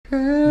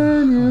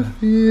Can you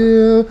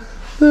feel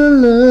the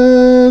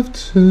love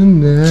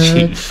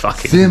tonight? You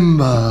fucking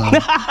Simba.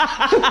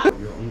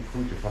 You're on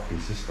your fucking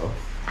sister.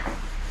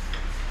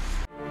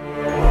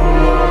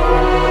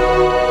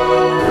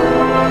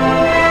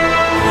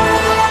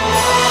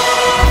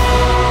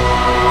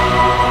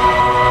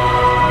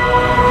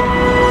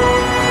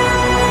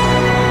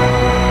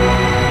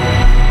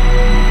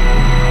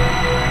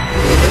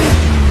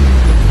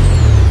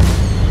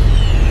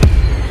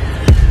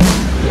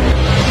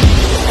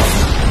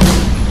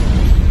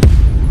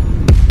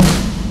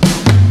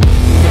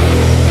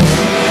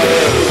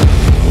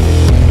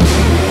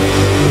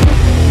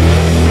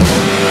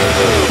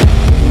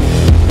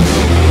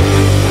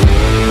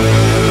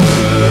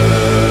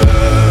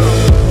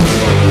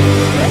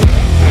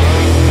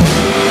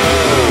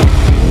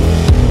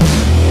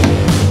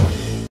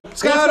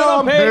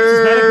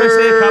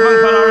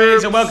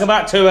 Welcome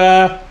back to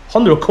a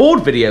Honda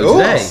Accord video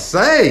today.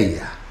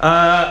 Say!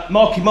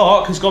 Marky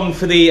Mark has gone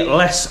for the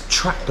less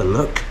tractor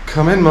look.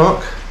 Come in,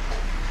 Mark.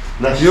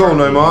 You all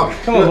know Mark.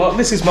 Come on, Mark.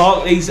 This is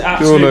Mark. He's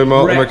absolutely you all know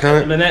Mark, the wrecked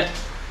mechanic. at the minute.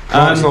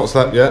 Mark's not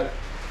slept yet.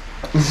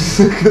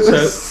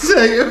 So,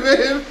 say of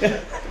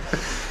him.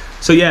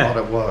 So yeah,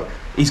 hard at work.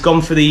 He's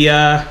gone for the.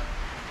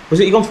 Was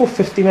it you gone for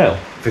 50 mil?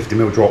 50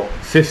 mil drop.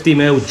 50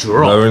 mil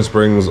drop. Lowering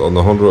springs on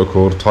the Honda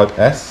Accord Type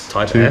S.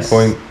 Type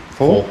 2.4.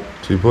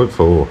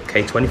 2.4.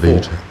 K24.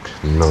 VTEC.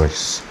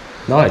 Nice.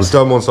 Nice. We've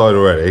done one side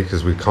already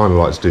because we kind of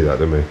like to do that,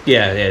 don't we?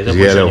 Yeah, yeah. You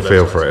get a little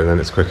feel for it, and then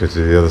it's quicker to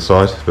do the other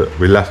side. But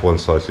we left one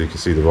side so you can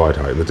see the ride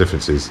height, and the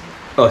difference is.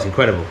 Oh, it's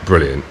incredible.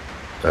 Brilliant.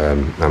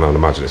 And I'd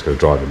imagine it's going to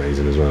drive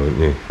amazing as well,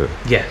 wouldn't you? But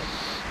yeah.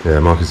 Yeah,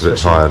 Marcus is a bit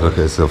tired. Look at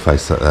his little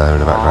face up there in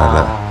the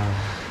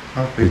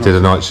background. He did a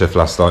night shift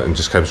last night and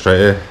just came straight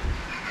here.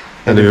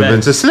 And he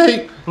went to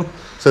sleep.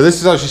 So this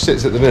is how she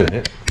sits at the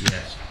minute.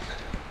 Yes.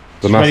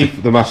 The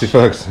Massey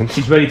Ferguson.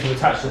 She's ready to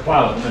attach the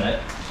plough at the minute.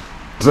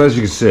 So as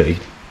you can see,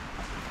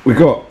 we've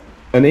got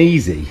an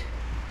easy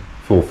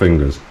 4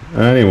 fingers.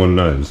 Anyone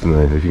knows, don't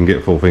they? If you can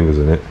get 4 fingers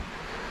in it,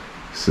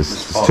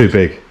 it's too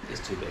big.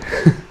 It's too big.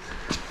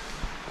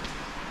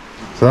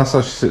 So that's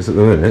how she sits at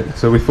the minute.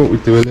 So we thought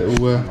we'd do a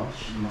little.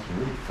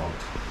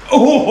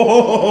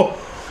 Oh!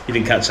 You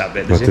didn't catch that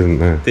bit, did you? I didn't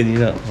know. Didn't you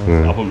not?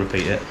 No. I won't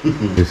repeat it.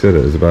 You said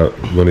it was about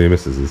one of your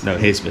missuses. No,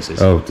 his missus.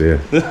 Oh dear.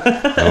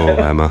 Oh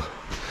Emma.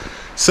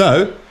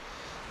 So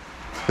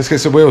let's get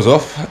some wheels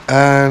off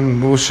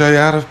and we'll show you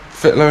how to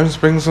fit lowering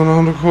springs on a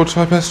Honda Accord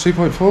Type S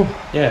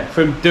 2.4. Yeah,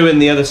 from doing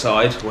the other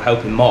side, we're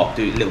helping Mark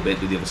do a little bit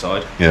with the other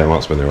side. Yeah,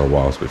 Mark's been there a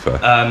while, to be fair.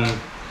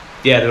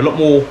 Yeah, they're a lot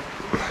more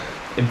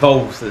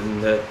involved than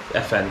the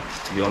FN,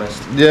 to be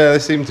honest. Yeah, they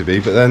seem to be,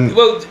 but then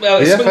well it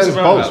the swings FN's and bolts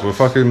roundabouts. were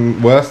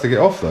fucking worse to get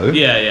off though.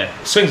 Yeah,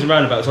 yeah. Swings and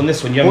roundabouts on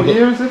this one. You What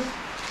haven't year is this?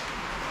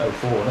 got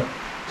 04, isn't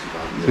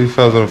it?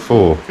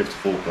 2004.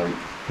 54 plate.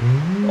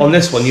 On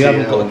this one, you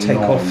haven't got to take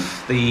CL9.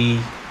 off the.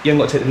 You haven't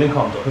got to take the link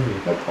arms off, have you?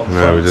 On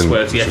No, we front, didn't,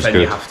 whereas the which is FN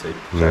good. you have to.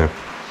 Yeah.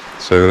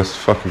 So let's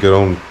fucking get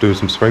on do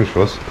some springs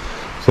for us.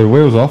 So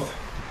wheels off.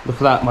 Look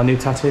at that, my new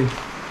tattoo.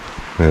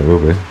 Yeah, it will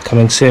be.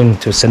 Coming soon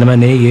to a cinema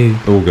near you.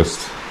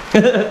 August.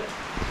 Well,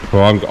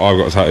 I've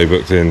got a tattoo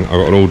booked in. I've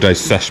got an all-day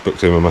sesh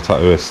booked in with my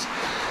tattooist,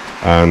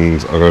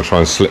 and I'm going to try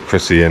and slip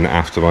Chrissy in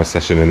after my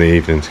session in the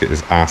evening to get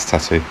this ass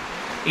tattoo.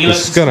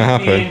 It's going to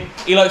happen.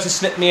 He likes to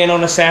slip me in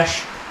on a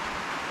sesh.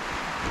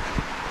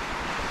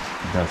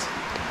 Does.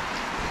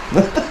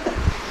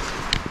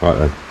 Right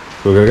then,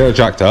 we're going to get it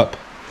jacked up,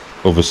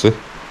 obviously.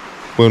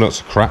 Wheel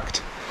nuts are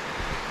cracked.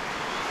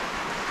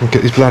 We'll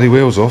get these bloody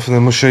wheels off, and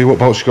then we'll show you what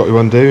bolts you got to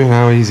undo and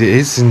how easy it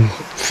is, and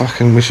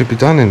fucking we should be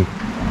done in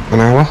an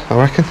hour, I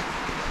reckon.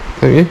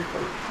 Don't you?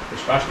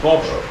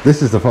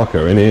 This is the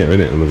fucker in here, isn't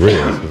it, on the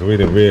rears, because we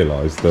didn't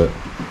realise that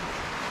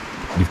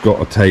you've got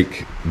to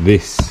take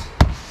this,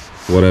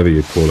 whatever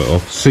you call it,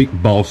 off, seat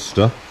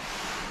bolster.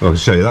 Oh, I can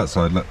show you that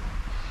side, look.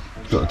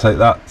 You've got to take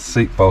that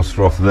seat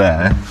bolster off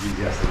there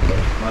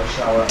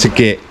to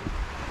get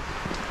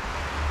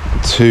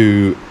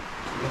to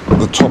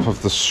the top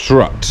of the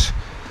strut.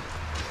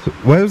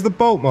 Where's the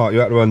bolt, Mark, you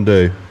had to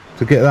undo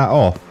to get that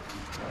off?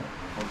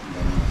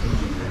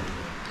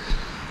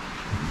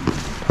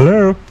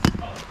 Hello?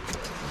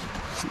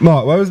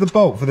 Mark, where was the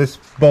bolt for this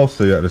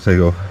bolster you had to take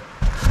off?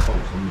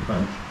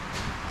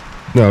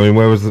 No, I mean,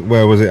 where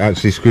was it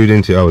actually screwed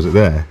into? Oh, was it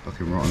there?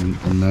 Fucking right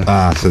on there.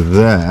 Ah, so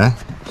there.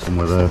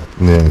 Somewhere there.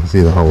 Yeah, you can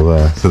see the hole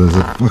there. So there's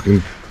a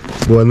fucking,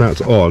 when that's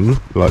on,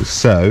 like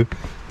so,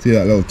 see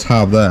that little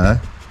tab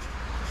there?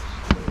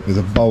 There's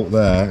a bolt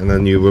there, and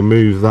then you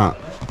remove that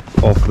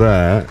off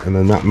there, and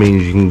then that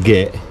means you can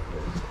get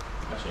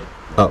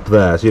up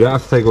there. So you don't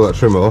have to take all that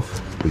trim off,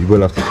 but you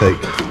will have to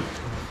take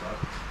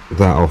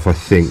that off, I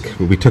think.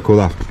 But we took all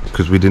that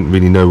because we didn't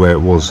really know where it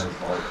was.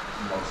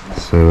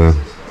 So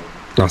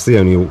that's the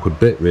only awkward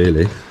bit,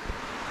 really.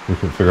 We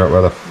couldn't figure out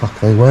where the fuck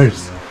they were.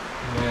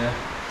 Yeah.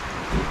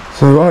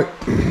 So right,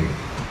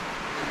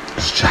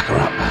 let's check her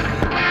up.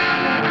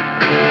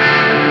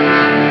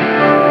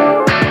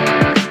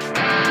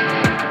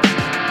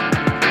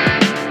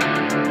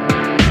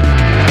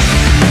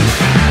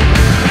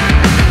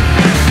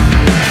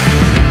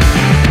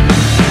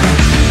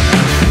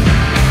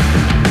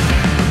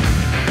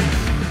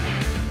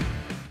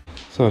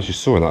 So as you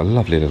saw in that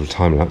lovely little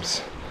time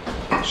lapse,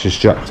 it's just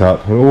jacked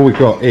up, and all we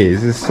got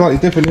is it's slightly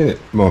different in it,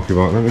 Marky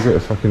Mark. Let me get a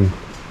fucking.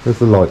 There's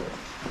the light.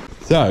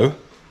 So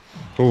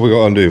all we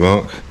got to undo,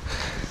 Mark.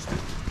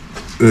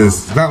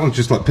 There's that one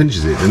just like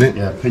pinches it, doesn't it?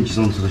 Yeah, it pinches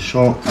onto the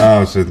shock.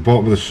 Oh, so the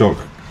bottom of the shock.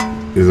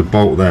 There's a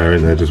bolt there,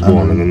 isn't there? Just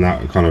one, and then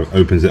that kind of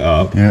opens it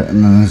up. Yeah,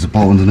 and then there's a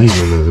bolt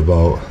underneath. And there's a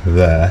bolt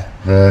there.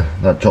 There,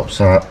 that drops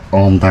that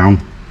arm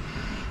down,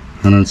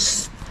 and then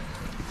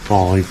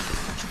five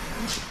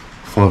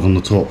on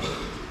the top.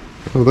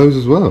 Oh, those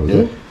as well,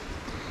 is it?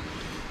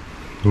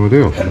 No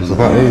idea. It's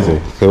that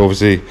easy. So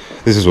obviously,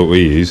 this is what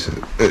we use.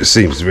 It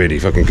seems really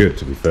fucking good,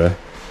 to be fair.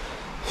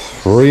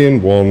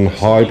 3-in-1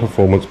 high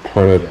performance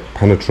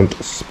penetrant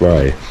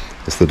spray.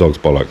 It's the dog's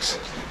bollocks.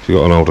 If you've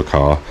got an older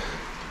car,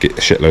 get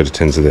a shitload of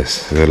tins of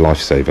this. It's a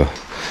lifesaver.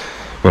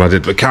 When I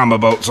did the camber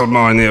bolts on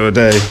mine the other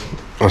day,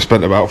 I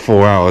spent about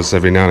 4 hours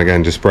every now and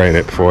again just spraying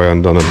it before I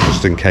undone them,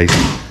 just in case.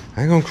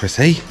 Hang on,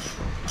 Chrissy.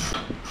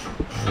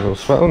 A little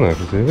sweat on there,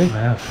 Chrissy.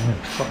 Yeah,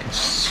 fucking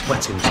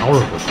sweating. It's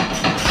horrible.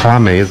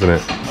 Clammy, isn't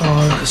it?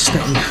 Oh, look at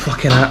sticking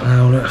fucking out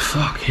now. Look,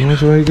 fucking.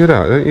 That's what you good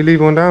at. Don't you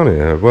leave one down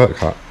here? A work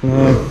hat.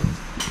 No.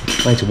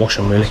 I need to wash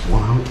them, really. I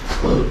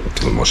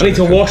I need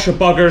to wash the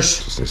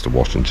buggers. Just needs to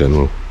wash in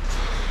general.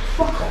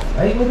 Fuck off,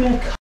 mate. We're being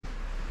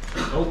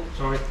Oh,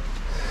 sorry.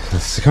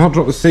 You can't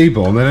drop the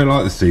C-bomb. They don't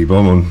like the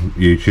C-bomb on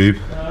YouTube.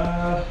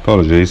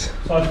 Apologies.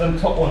 So them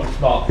top ones,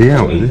 Mark. He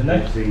out, is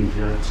he?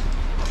 Yeah.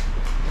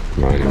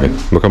 Right, anyway,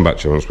 we'll come back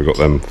to you once we've got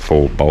them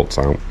full bolts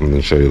out and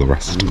then show you the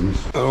rest.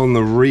 On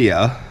the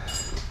rear,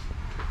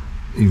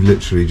 you've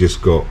literally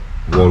just got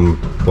one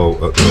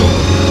bolt at the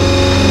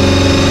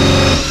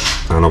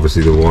bottom. And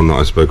obviously the one that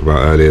I spoke about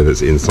earlier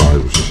that's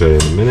inside, which I'll show you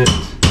in a minute.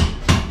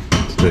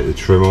 To take the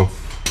trim off.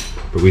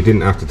 But we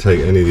didn't have to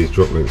take any of these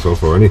drop links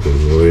off or anything,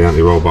 or the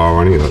anti-roll bar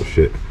or any of that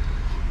shit.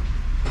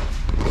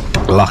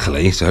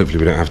 Luckily, so hopefully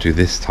we don't have to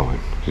this time.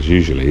 Because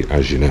usually,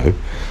 as you know,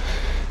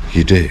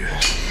 you do.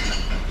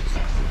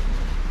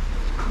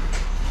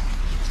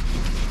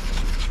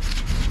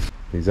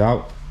 He's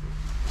out.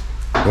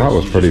 That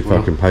was pretty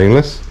fucking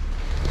painless.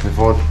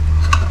 Oh,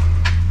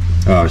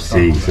 I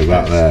see. So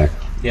that there.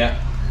 Yeah.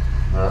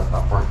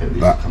 That bracket needs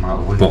That to come out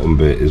of the window. bottom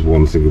bit is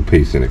one single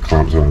piece and it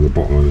clamps around the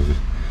bottom of it.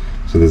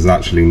 So there's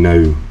actually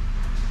no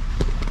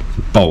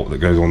bolt that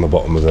goes on the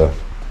bottom of the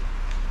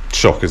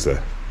shock, is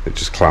there? It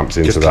just clamps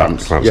into that.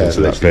 Clamps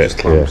into that bit.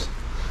 Clamps.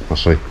 Yeah. I'll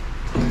see.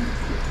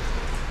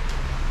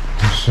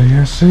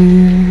 I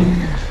see.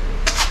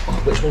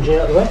 Which one's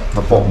out of the way?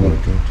 The bottom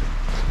one.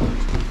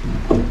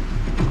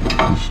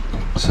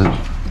 So,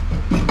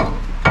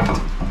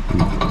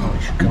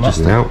 Come up.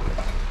 Out.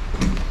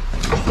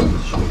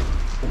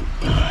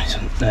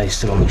 No, he's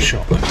still on the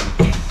shock.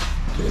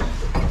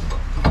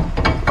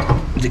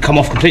 Did it come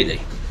off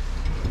completely?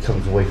 it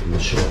comes away from the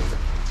shock.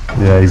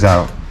 Yeah, he's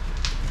out.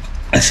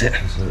 That's it.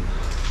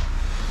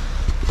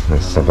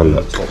 Let's have a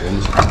look.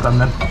 Done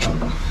then.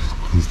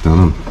 He's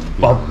done them.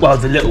 Well,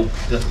 the little.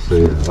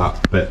 See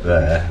that bit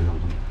there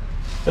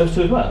Those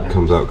two as well?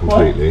 comes out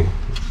completely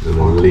and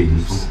then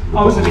leaves the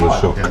Oh, is bottom it of the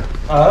right? shock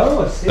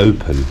Oh, I see.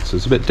 open. So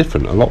it's a bit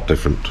different, a lot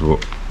different to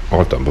what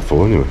I've done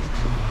before anyway.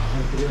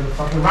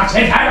 Fucking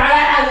ratchet.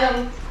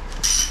 Yeah.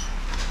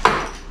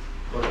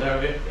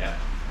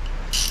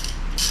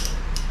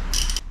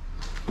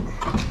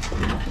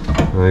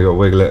 Now you got to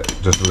wiggle it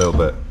just a little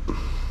bit.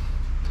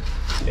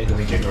 It'll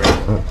be jiggery.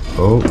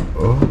 Oh.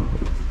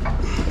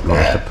 Might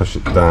have to push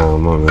it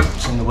down, might we?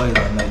 It's in the way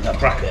that I made that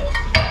bracket.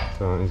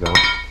 So he's out.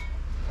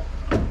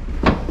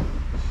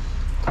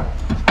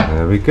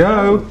 There we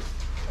go.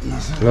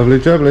 Lovely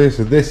jubbly.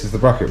 So this is the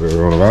bracket we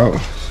were on about.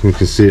 So you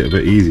can see it a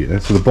bit easier.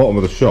 So the bottom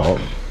of the shock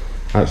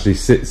actually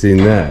sits in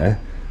there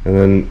and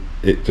then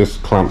it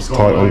just clamps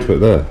tight onto it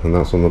there, and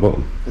that's on the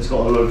bottom. It's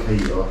got a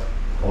locator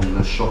on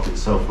the shock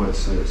itself where it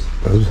sits.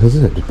 Has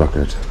it, the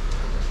bucket?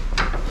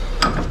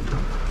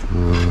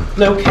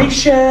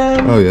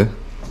 Location! Oh yeah.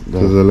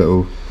 There's a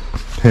little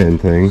pin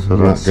thing. So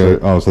and that that's goes,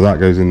 it. oh, so that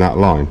goes in that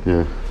line.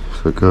 Yeah,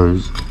 so it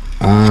goes.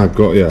 Ah,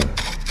 got ya.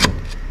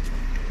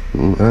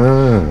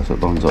 Ah, So it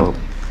lines up.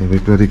 there we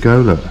bloody go,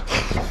 look. What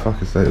the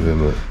fuck is that of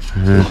him, look?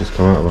 He's just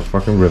come out of a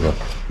fucking river.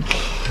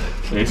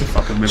 It's a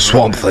fucking river.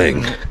 Swamp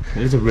thing.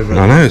 It is a river.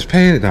 I know, it's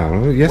paying it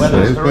down. Yesterday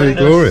it was bloody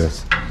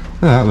glorious. Look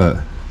at that, look.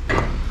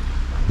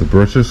 The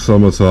British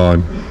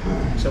summertime.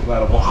 So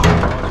glad I washed it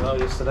as well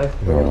yesterday.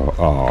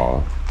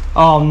 Oh.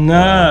 Oh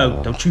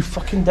no! Don't you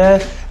fucking dare!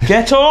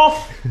 Get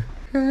off!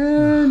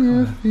 Can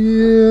you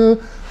feel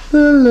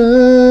the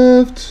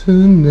love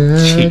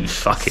tonight? You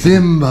fucking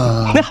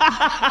Simba.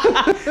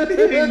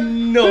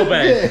 no,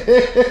 babe.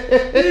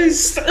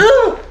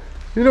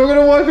 You're not going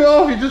to wipe it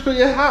off, you just put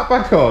your hat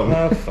back on.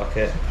 Oh, fuck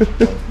it.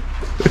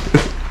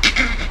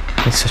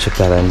 It's such a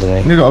bad end,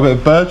 isn't You've got a bit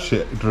of bird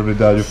shit dribbling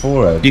down your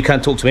forehead. You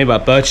can't talk to me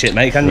about bird shit,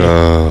 mate, can you?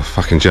 Oh,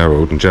 fucking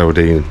Gerald and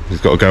Geraldine.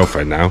 He's got a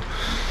girlfriend now.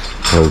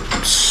 Old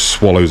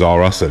Swallows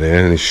R Us in here,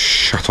 and he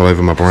shut all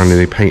over my brand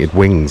new painted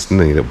wings,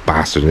 didn't he, little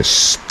bastard, and it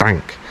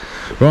stank.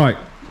 Right,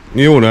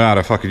 you all know how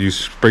to fucking use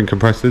spring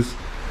compressors.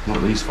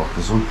 Not these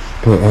fuckers on.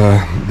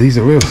 But these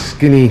are real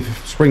skinny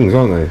springs,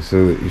 aren't they?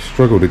 So that you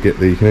struggle to get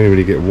you can only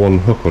really get one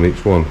hook on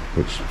each one,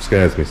 which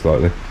scares me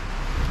slightly.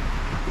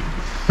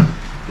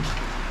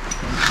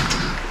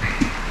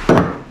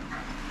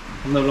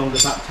 I'm no longer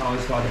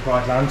baptised by the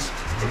Pride Lands.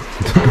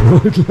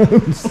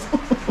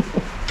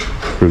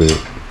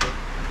 Brilliant.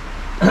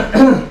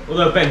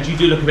 Although, Ben, you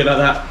do look a bit like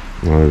that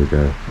Oh, there we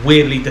go.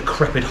 weirdly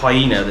decrepit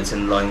hyena that's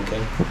in Lion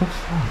King.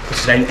 What's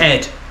his name?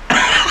 Ed.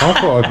 I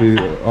thought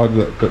I'd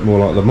look a bit more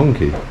like the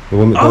monkey, the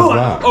one that does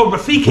that. Oh,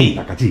 Rafiki.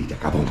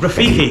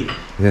 Rafiki.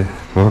 Yeah,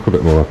 I look a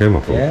bit more like him, I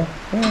thought. Yeah,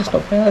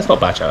 it's not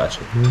bad, show,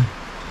 actually. Yeah.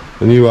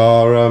 And you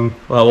are,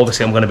 Well,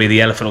 obviously I'm going to be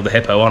the elephant or the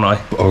hippo, aren't I?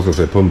 I was going to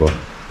say Pumbaa.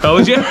 Oh,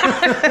 was you?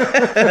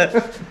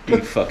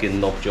 You fucking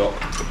knob jock.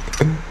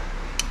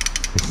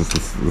 This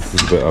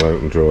is a bit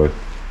unopened dry.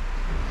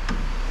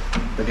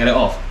 To get it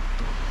off?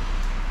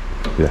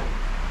 Yeah.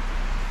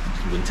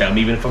 You wouldn't tell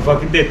me even if I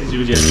fucking did, did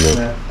you? Just,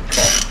 No.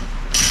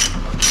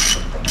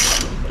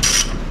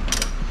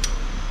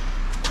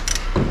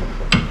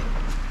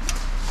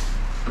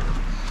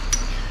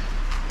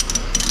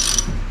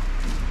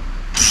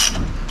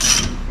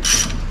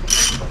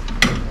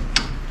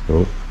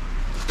 Oh.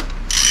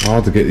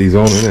 Hard to get these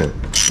on, isn't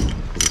it?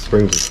 The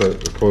springs are so,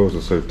 the coils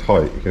are so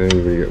tight, you can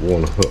only really get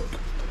one hook.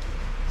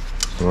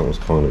 So that was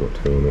kind of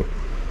got two on it.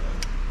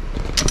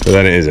 But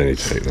then it is only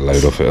to take the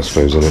load off it, I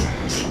suppose, isn't it?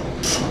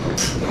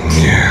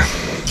 Yeah.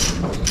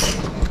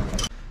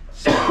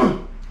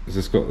 Has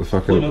this got the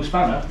fucking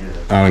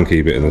Allen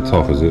key bit in the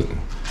top, is it?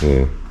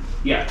 Yeah.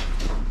 Yeah.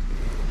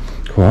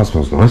 Cool, that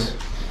smells nice.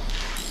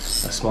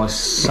 That's my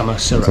summer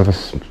Let's syrup.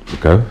 have a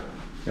go.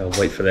 I'll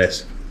wait for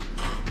this.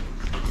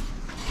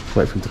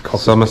 Wait for him to copy.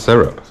 Summer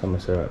syrup. Summer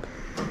syrup.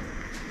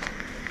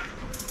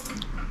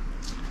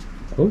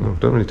 Oh,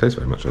 don't really taste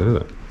very much, does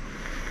it?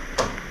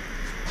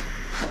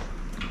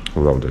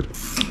 Oh, that one did.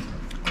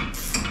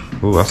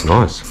 Oh, that's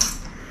nice.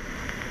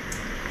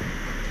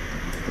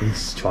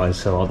 He's trying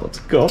so hard not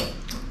to go.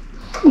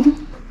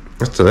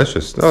 That's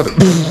delicious. Oh,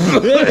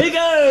 There he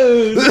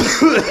goes!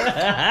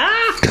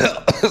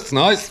 that's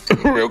nice.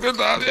 Real good,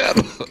 that, yeah.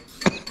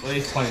 Well,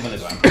 it's 20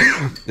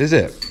 milligrams. Is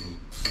it?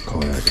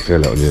 Oh, yeah, I can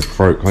feel it on your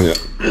throat, can't you?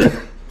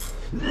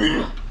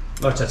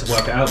 I just had to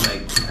work it out,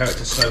 mate. Compare it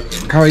to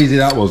soaking. Look how easy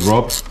that was,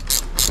 Rob.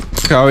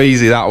 Look how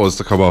easy that was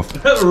to come off.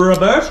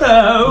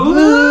 Roberto!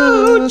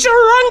 Ooh,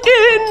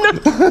 drunken!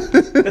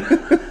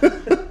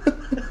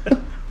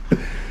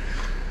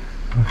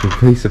 A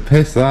piece of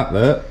piss, that,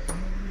 look.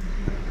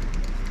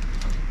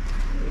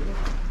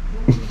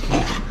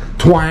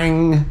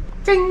 Twang!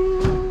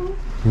 Ding!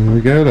 There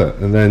we go, look.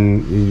 And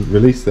then you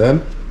release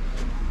them,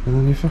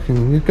 and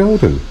then you're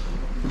golden.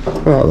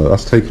 Oh, look,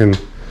 that's taken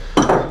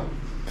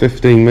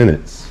 15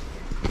 minutes.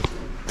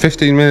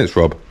 15 minutes,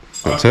 Rob.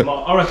 That's it.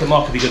 I reckon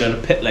Mark would be good in a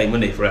pit lane,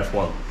 wouldn't he, for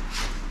F1?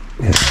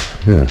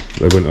 Yeah.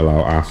 They wouldn't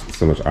allow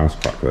so much ass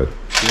crack, though. You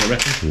don't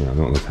reckon? No,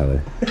 not on the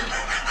telly.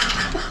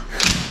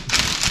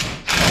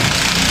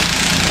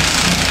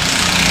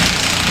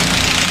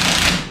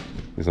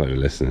 He's not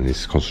even listening,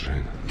 he's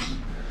concentrating.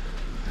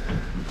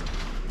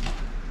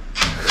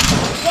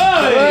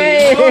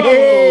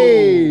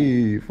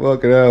 Hey!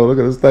 Fucking hell, look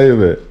at the state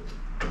of it.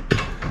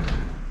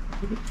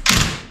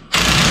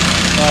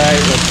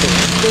 Alright, let's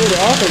do it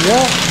off and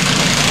yeah.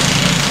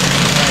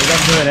 Alright,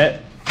 I'm doing it.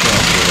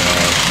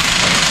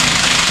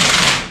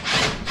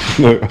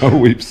 No, our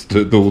we've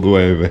stood all the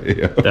way over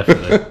here.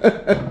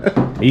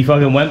 Definitely. He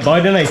fucking went by,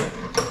 didn't he?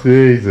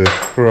 Jesus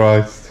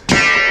Christ.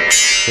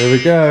 Here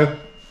we go.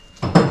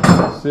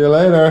 See you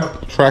later.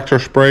 Tractor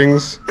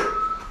Springs.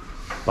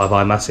 Bye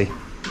bye, Massey.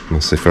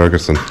 Massey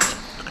Ferguson.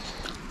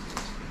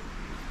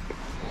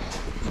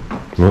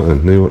 Right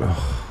then, new one.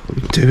 Oh, what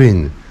are you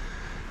doing?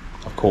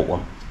 I've caught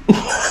one.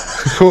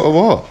 Caught a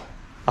what?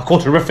 I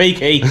caught a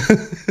Rafiki.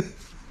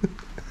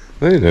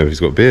 I don't know if he's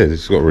got a beard,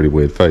 he's got a really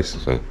weird face.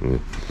 So, yeah.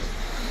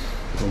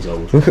 He's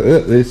old. Look at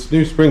that, these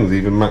new springs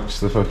even match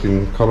the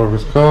fucking colour of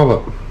his car,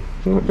 look.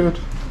 Isn't that good?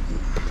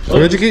 So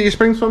where'd you get your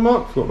springs from,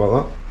 Mark? Forgot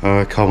about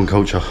that. Carbon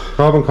Culture.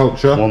 Carbon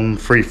Culture.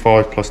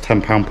 135 plus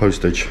 £10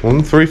 postage.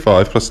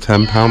 135 plus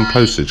 £10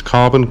 postage.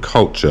 Carbon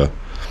Culture.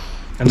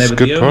 And they That's were a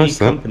good the only price,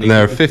 then. company. And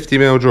they're a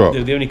 50mm drop. They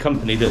were the only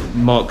company that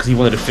Mark, because he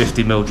wanted a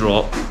 50mm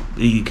drop,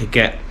 he could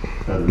get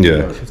Yeah.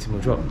 a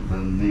 50mm drop. The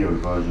Neo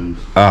versions.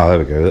 Ah, there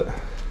we go.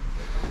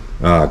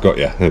 Ah, got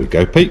ya. There we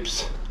go,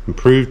 peeps.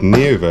 Improved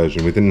Neo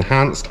version with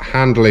enhanced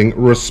handling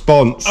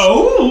response.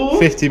 Oh!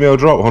 50mm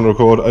drop, Honda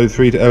Accord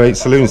 03 to 08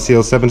 Saloon,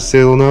 CL7 to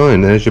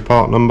CL9. There's your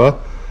part number.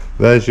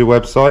 There's your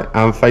website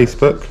and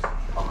Facebook.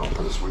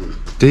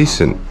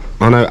 Decent.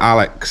 I know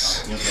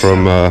Alex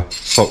from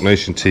Sock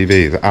Nation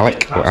TV.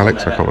 Alex, I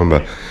can't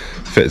remember.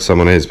 Fitted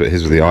someone his, but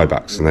his was the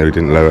IBAX, and they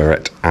didn't lower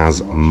it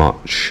as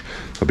much.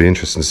 It'll be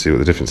interesting to see what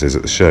the difference is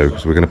at the show,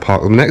 because we're going to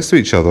park them next to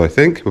each other, I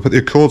think. We'll put the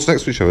Accords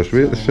next to each other, should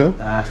we, at the show?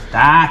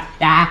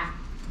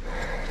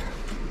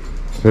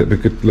 So it'd be a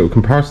good little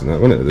comparison, that,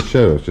 wouldn't it, at the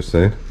show, I was just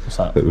saying. What's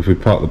that? That if we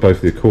park both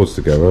of the Accords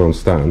together on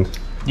stand.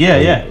 Yeah,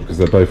 yeah. Because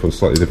they're both on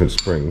slightly different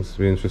springs. It'd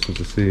be interesting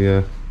to see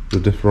the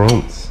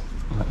difference.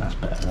 That's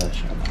better there,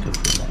 shall I? Go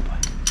for it that way.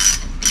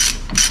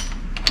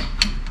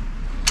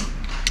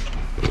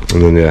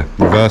 And then yeah,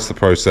 reverse the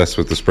process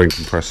with the spring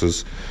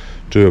compressors.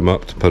 Do them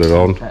up to put it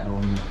on. Better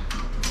on the,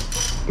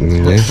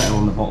 Yeah. better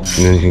on the bottom.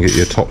 And then you can get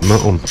your top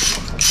nut on.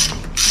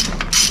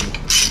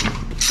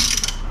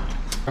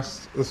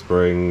 Press the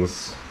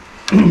springs.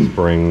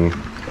 Spring.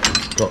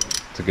 Got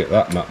to get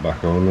that nut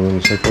back on, and then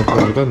you take off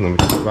the bed, and then we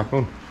put it back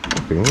on.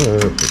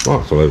 There's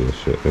marks all over this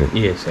shit.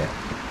 Yes, yeah.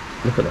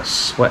 Look at the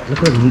sweat.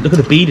 Look at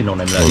the beading on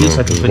him. Though. He looks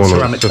like he's been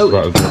ceramic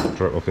coated. Just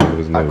about off the end of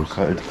his nose.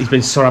 He's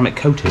been ceramic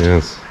coated.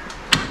 Yes.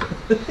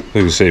 You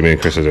can see me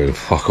and Chris are doing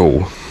fuck all.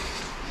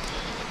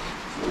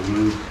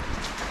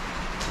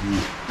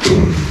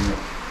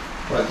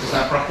 Right, does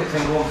that bracket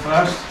thing go on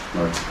first?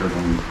 No, it goes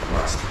on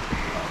last.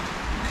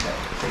 Okay.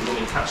 So you want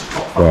me to catch the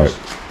top first?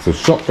 Right. So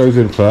shock goes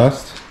in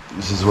first.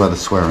 This is where the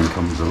swearing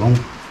comes along.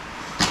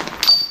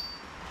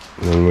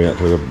 And then we had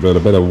to put a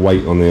bit of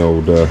weight on the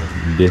old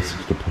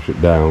disc to push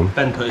it down.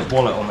 Ben put his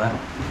wallet on there.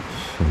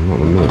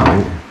 Not a minute,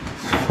 mate.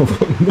 I've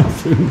got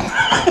nothing.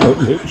 Not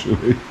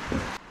literally.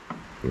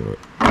 Right.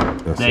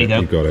 That's There you go.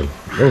 You got him.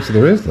 Oh, so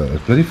there is that.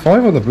 There's bloody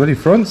 5 on the bloody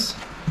fronts.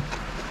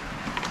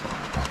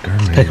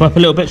 Pick him up a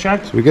little bit,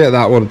 Shag. So we get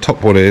that one,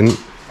 top one in.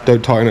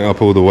 Don't tighten it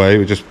up all the way.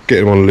 We just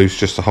get them on loose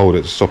just to hold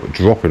it, to stop it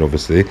dropping,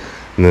 obviously.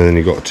 And then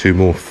you've got 2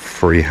 more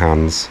free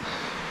hands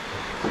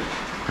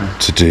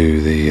to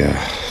do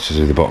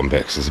the bottom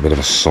bit, 'cause it's a bit of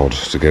a sod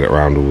to get it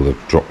around all the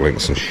drop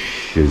links and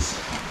shiz.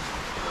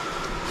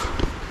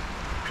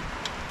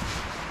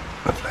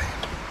 Lovely.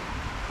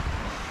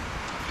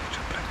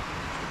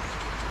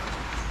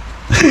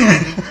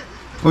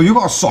 Well, you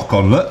got a sock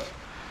on, look,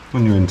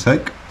 on your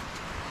intake.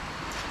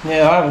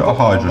 Yeah, I haven't Got a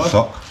Hydra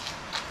sock.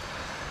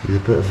 He's a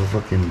bit of a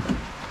fucking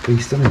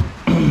beast, isn't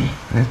he?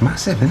 It's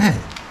massive, isn't it?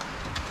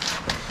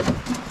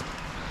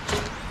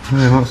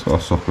 Yeah, that's got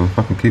a sock on.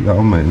 Fucking keep that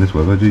on, mate, in this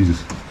weather,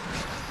 Jesus.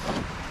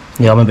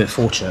 Yeah, I'm a bit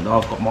fortunate.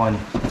 I've got mine.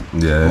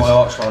 Yeah. My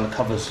arch liner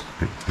covers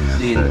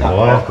the that Well,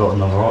 part. I've got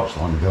another arch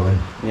line to go in.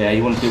 Yeah,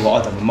 you want to do what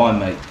I've done with mine,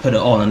 mate. Put it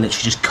on and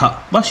literally just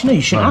cut. Well, actually, no,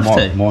 you shouldn't have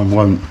to. Mine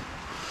won't.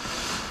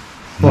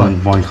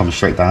 Mine comes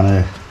straight down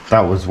here.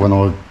 That was when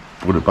I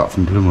brought it back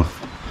from Plymouth.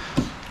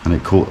 And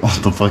it caught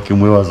off the fucking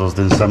wheel as I was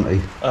doing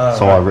 70. So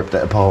right. I ripped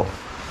it apart.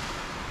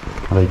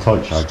 Are they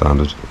tight, Shag?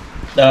 Standard.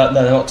 No,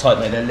 they're not tight,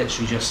 mate. They're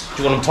literally just...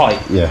 Do you want them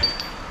tight? Yeah.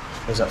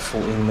 There's that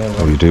 14 mil.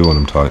 Oh, you do want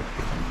them tight.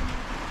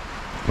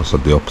 I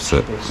said the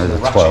opposite. There's a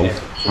 12.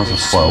 That's a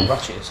 12.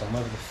 Ratchet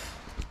somewhere.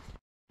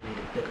 Need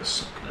a bit of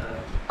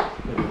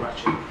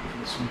ratchet for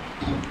this one.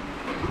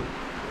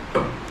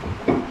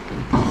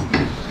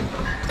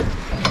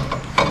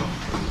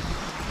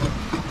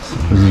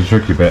 This is a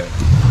tricky bit.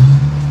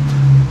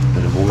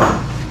 Bit of oil.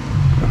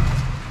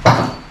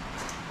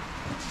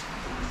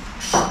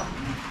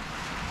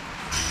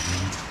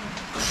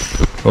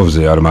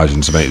 Obviously, I'd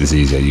imagine to make this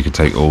easier, you could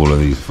take all of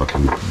these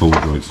fucking ball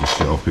joints and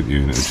shit off with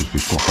you, and it would just be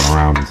flopping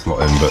around and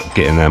slotting. But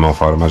getting them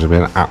off, I'd imagine, would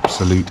be an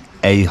absolute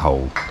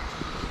a-hole.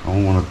 I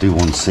want to do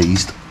one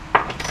seized.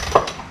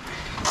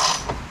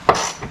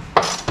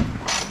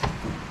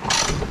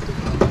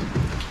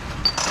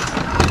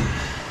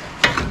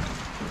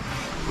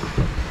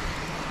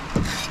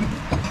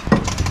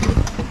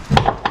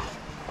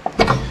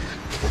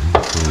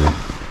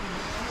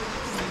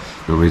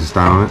 You want me to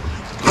stand on it?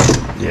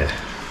 Yeah.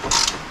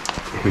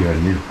 We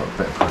only need to put a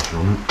bit of pressure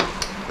on it.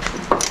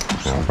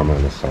 Yeah, I'll come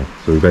on this side.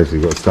 So we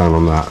basically got to stand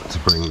on that to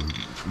bring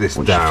this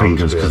Watch your down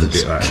fingers, to be able to 'cause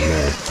get that in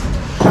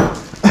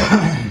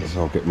there. So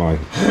I'll get my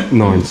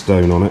 9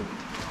 stone on it.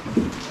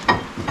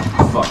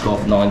 Fuck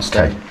off, 9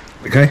 stone.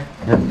 Okay.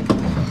 Yep.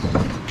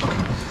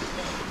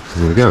 So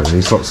there we go. And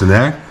he slots in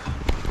there.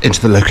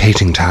 Into the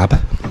locating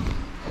tab.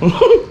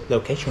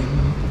 Location.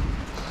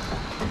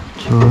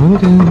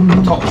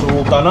 Tops are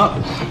all done up.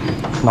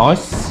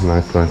 Nice.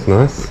 Nice, nice,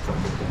 nice.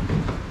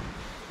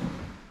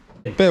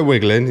 Bit of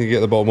wiggling, you get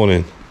the bottom one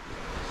in.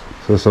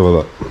 So let's have a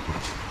look.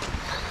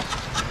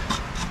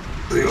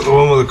 You got the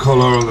one with the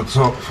collar on the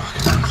top,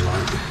 fucking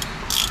like.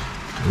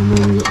 And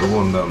then you got the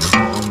one down the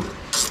bottom.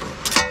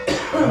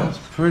 That's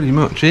pretty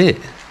much it.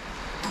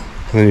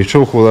 And then you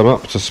chalk all them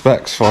up to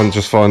specs,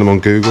 just find them on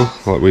Google,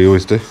 like we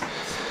always do.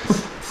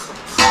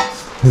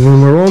 And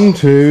then we're on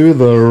to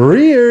the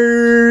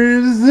rears.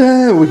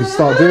 We can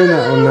start doing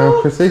that one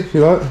now, Chrissy, if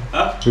you like.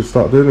 Huh? We can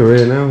start doing the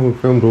rear now. We've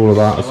filmed all of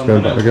that. Let's go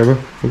back together.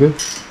 We good?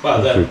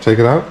 Well, Should we take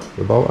it out?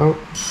 The bolt out?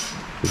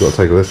 We've got to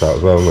take this out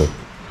as well, haven't we?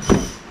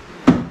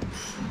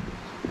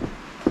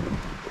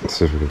 Let's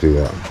see if we can do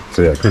that.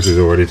 So yeah, Chris has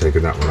already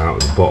taken that one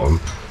out at the bottom.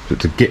 But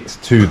to get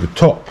to the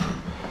top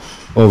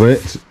of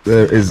it,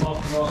 there is a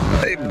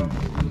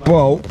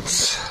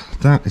bolt.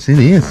 That is in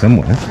here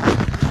somewhere.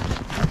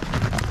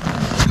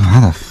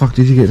 How the fuck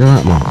did you get to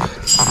that, Mark?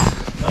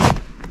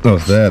 Oh,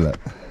 it's there, look.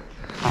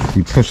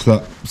 You push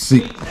that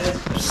seat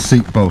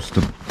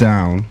bolster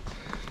down.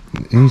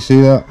 Can you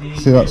see that?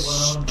 See that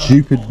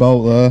stupid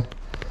bolt there?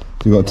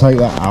 So you've got to take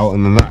that out,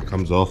 and then that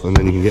comes off, and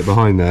then you can get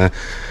behind there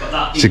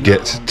to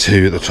get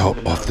to the top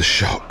of the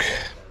shock.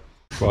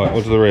 Right,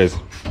 onto the rears.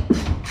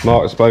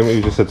 Mark, explain what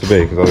you just said to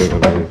me, because I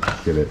don't know how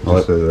to get it,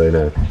 just so that they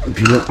know. If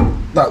you look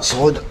that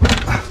side,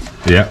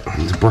 Yeah.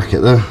 there's a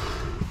bracket there.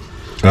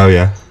 Oh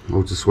yeah.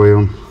 Hold the sway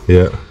on.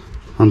 Yeah.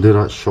 Undo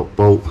that shock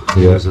bolt.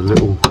 Yeah. There's a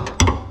little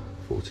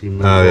 14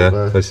 mil Oh yeah,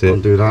 there. I see it.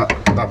 Undo that.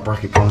 That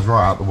bracket comes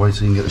right out the way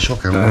so you can get the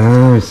shock out.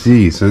 Oh, I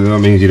see. So that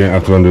means you don't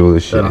have to undo all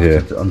this shit Don't here.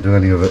 have to undo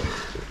any of it.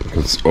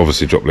 Because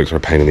obviously drop links are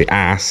a pain in the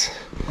ass.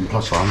 And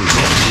plus I've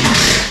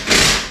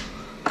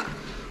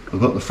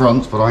got the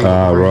fronts, but I ain't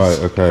got Ah, the right,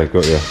 rings. okay,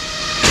 got you.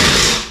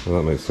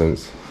 Well, that makes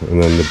sense.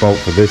 And then the bolt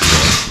for this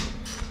one.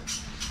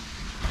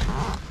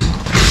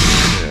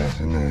 Yeah, it's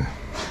in there.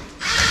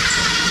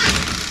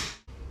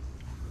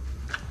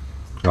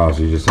 Oh,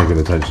 so you're just taking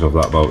the tension off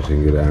that bolt so you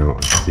can get it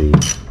out.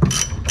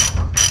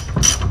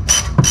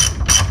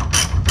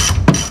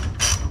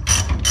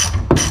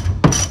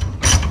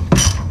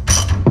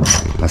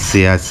 I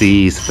see. I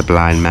see, said the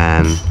blind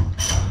man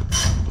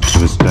to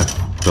this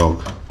deaf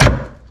dog.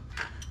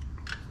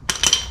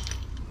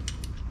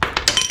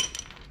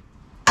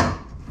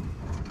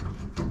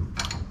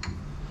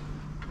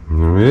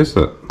 Where is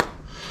it?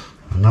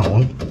 And that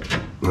one.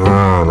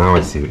 Ah, now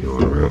I see what you're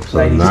on about. So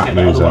Ladies, that get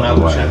that moves other one out out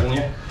of the of the shed, way.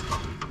 wouldn't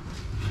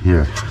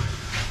Yeah.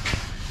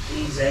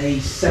 you? He's a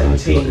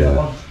 17, that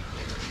one.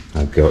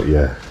 I've got,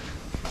 yeah.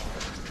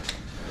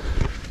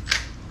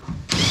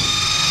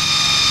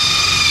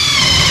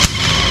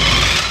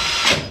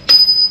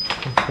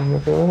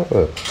 Look at that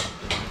there.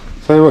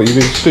 Tell you what, you've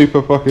been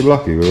super fucking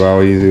lucky with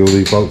how easy all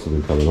these bolts have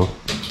been coming off.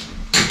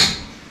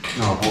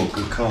 No, I bought a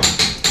good car.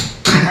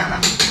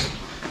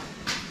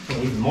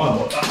 Even mine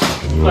was that.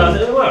 Well,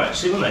 they were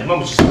actually, weren't they? Mine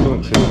was just.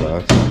 Not too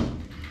bad.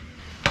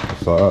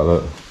 Just like that,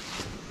 look.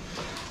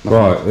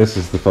 Right, this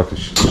is the fucking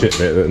shit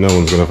bit that no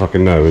one's gonna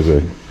fucking know, is he?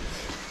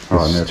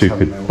 Right, This now 10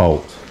 stupid mil.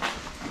 bolt.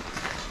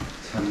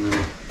 10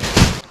 mil.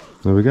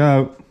 There we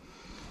go.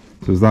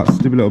 So there's that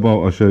stupid little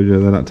bolt I showed you,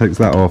 then that takes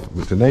that off,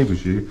 which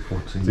enables you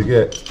 14. to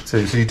get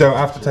to. So you don't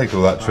have to take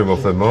all that trim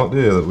off then, Mark, do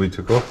you, that we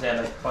took off?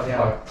 Yeah, by the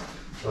hour.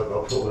 So I've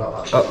got to put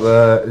all that Up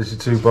there is your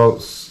two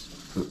bolts,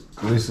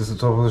 at least it's the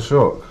top of the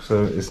shock.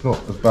 So it's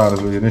not as bad as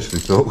we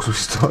initially thought, because we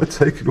started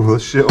taking all the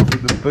shit off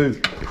in the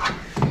boot.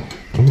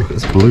 Oh, look at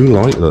this blue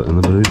light, look,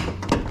 in the boot.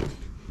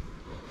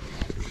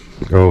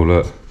 Oh,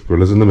 look,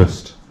 gorillas in the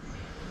mist.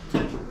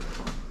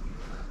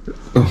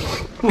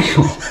 Oh my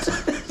god.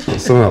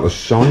 Something about The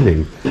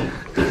Shining.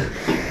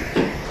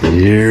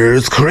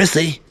 Here's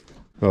Chrissy.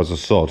 That was a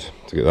sod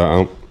to get that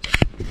out.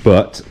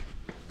 But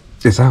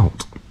it's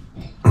out,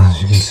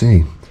 as you can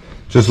see.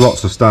 Just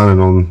lots of standing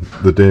on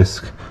the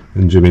disc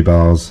and jimmy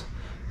bars.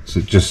 So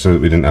just so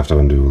that we didn't have to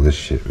undo all this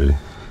shit, really.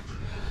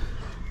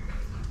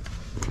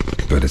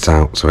 But it's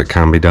out, so it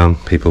can be done,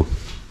 people.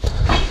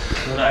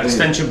 That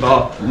extension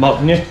bar,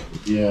 Mark, didn't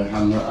you? Yeah,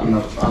 and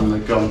the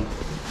gun.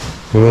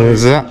 Well,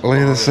 exactly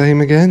the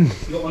same again.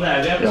 You got one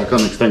there, have you? Yeah, I got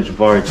an extension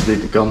bar, I just need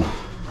the gun.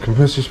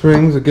 Compressor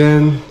springs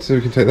again, so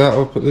we can take that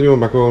off, put the new one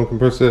back on,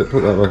 compress it,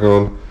 put that back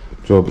on.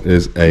 Job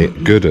is a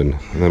good one.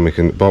 And then we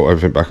can bolt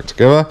everything back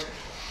together,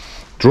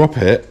 drop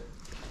it,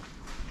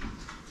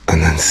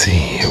 and then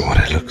see what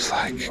it looks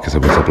like, because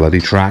it was a bloody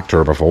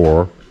tractor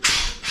before.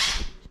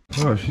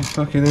 Oh, she's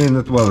fucking in.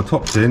 Well, the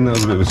top's in. That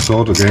was a bit of a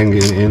sod again,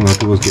 getting it in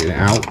like it was getting it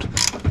out.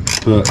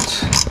 But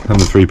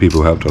having three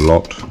people helped a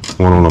lot.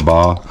 One on a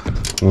bar,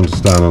 one to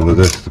stand on the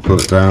disc to pull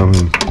it down,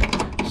 and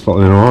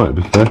slotting in alright,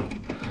 to be fair.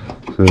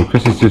 So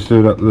Chris has just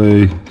stood up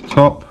the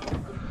top.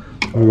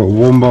 We've got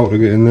one bolt to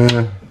get in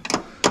there.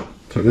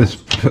 Put this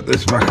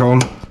back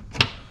on.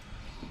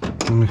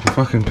 And we can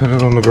fucking put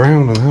it on the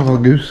ground and have a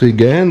goosey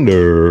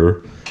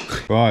gander.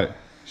 Right.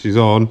 She's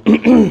on.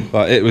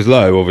 Like, it was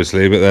low,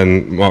 obviously, but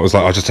then Mark was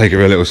like, "I'll just take her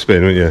for a little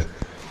spin, won't you?"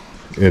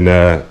 And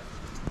as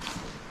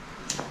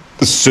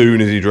soon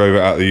as he drove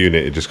it out of the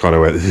unit, it just kind of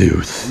went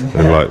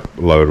and like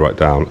lowered right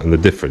down. And the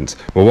difference.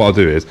 Well, what I'll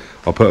do is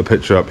I'll put a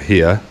picture up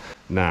here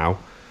now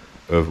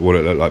of what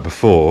it looked like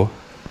before.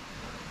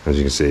 As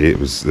you can see, it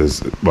was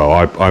well,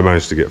 I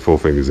managed to get 4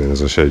 fingers in,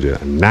 as I showed you,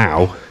 and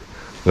now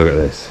look at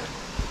this.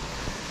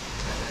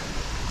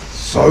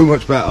 So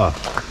much better.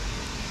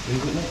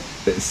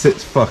 It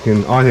sits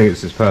fucking. I think it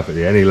sits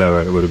perfectly. Any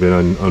lower, it would have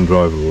been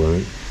undrivable, I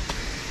think.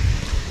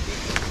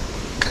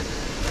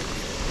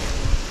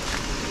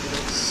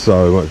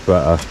 So much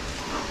better.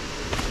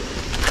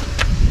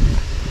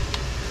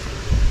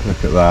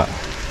 Look at that.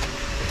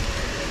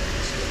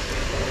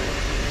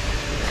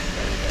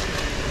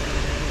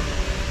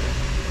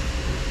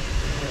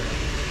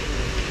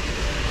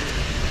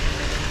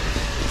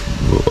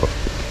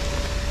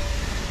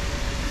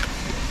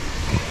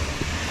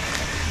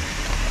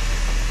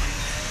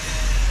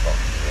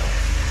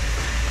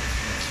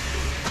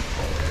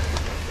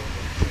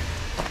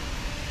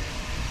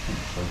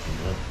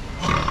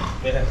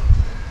 Yeah.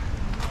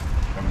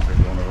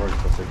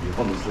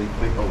 Honestly,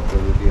 think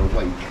I'll be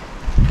awake.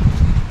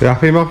 You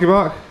happy, Marky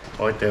Mark?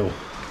 I do.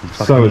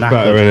 So much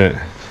better,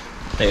 innit?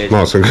 It is.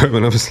 Mark's gonna go home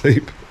and have a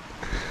sleep.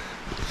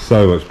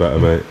 So much better,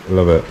 mate.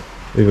 Love it.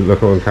 Even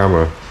look on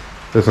camera.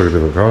 Looks like a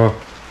different car.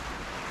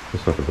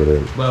 Looks like a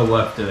brilliant. Well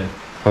worth doing.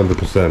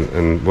 100%.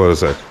 And what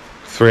is it?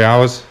 3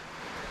 hours.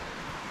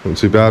 Not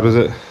too bad, was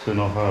it?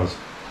 2.5 hours.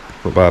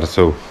 Not bad at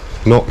all.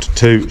 Not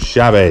too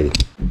shabby.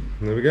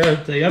 There we go.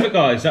 There you have it,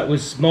 guys. That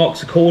was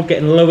Mark's Accord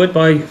getting lowered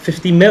by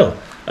 50 mil.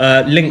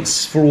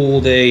 Links for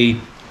all the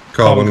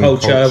carbon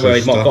culture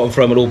where Mark got them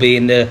from will all be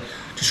in the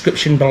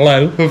description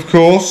below. Of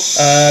course.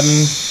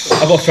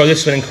 I've got to throw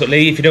this one in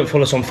quickly. If you don't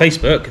follow us on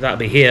Facebook, that'll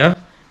be here.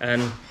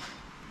 And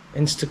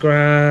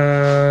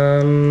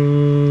Instagram...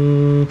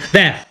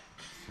 There.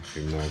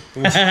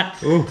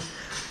 Ooh.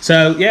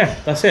 So, yeah,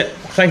 that's it.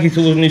 Thank you to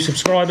all the new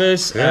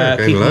subscribers. Yeah,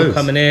 keep on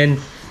coming in.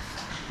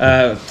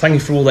 Thank you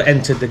for all that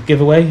entered the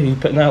giveaway. Are you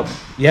putting out?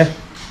 Yeah.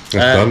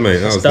 That's done, mate.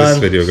 This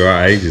video will go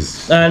out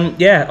ages. And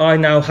yeah, I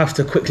now have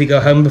to quickly go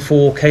home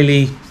before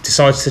Kaylee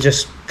decides to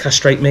just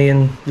castrate me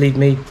and leave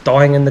me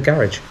dying in the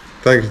garage.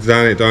 Thank you to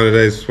Danny at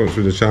Dynodaze for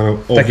sponsoring the channel.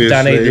 Thank you,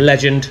 Danny, the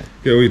legend.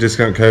 Get all your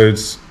discount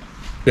codes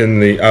in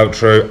the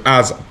outro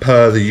as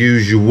per the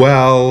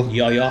usual.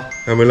 Yeah.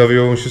 And we love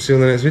you all. We shall see you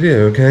on the next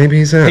video. Okay,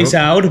 peace out. Peace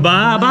out.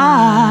 Bye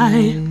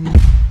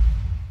bye.